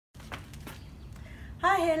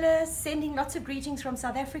Hi Hella, sending lots of greetings from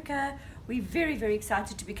South Africa. We're very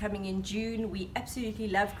excited to be coming in June. We absolutely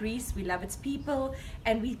love Greece, we love its people,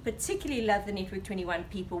 and we particularly love the Network 21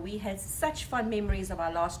 people. We had such fun memories of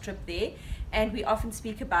our last trip there, and we often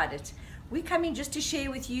speak about it. We're coming just to share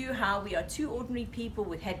with you how we are two ordinary people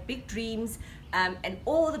who had big dreams, and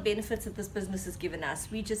all the benefits that this business has given us.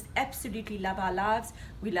 We just absolutely love our lives.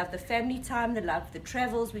 We love the family time, the love the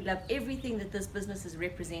travels, we love everything that this business has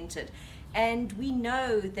represented. And we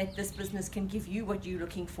know that this business can give you what you're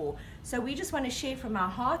looking for. So we just want to share from our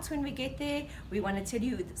hearts when we get there. We want to tell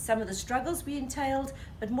you some of the struggles we entailed,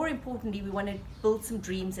 but more importantly, we want to build some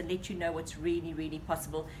dreams and let you know what's really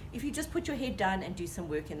possible if you just put your head down and do some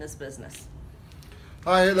work in this business.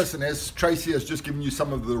 Hi, listen, as Tracy has just given you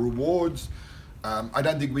some of the rewards, I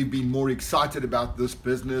don't think we've been more excited about this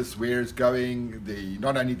business, where it's going,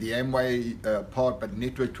 not only the Amway part, but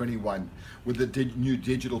Network 21 with the new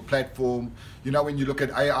digital platform. You know, when you look at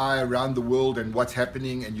AI around the world and what's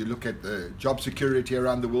happening, and you look at the job security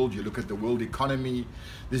around the world, you look at the world economy,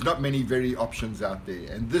 there's not many very options out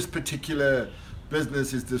there. And this particular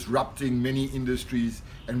business is disrupting many industries,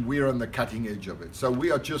 and we're on the cutting edge of it. So we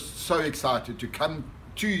are just so excited to come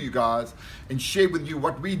to you guys and share with you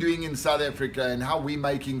what we're doing in South Africa and how we're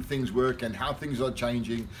making things work and how things are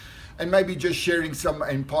changing, and maybe just sharing some,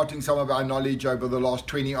 imparting some of our knowledge over the last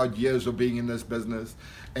 20 odd years of being in this business.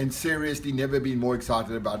 And seriously, never been more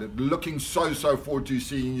excited about it. Looking so forward to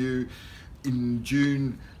seeing you in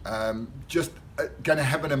June. Just going to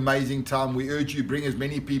have an amazing time. We urge you, bring as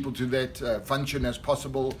many people to that function as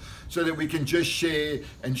possible, so that we can just share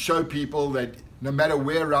and show people that no matter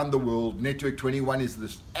where around the world, Network 21 is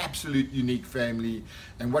this absolute unique family,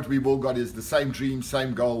 and what we've all got is the same dreams,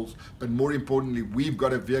 same goals, but more importantly, we've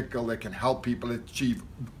got a vehicle that can help people achieve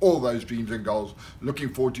all those dreams and goals. Looking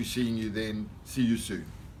forward to seeing you then. See you soon.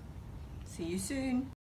 See you soon.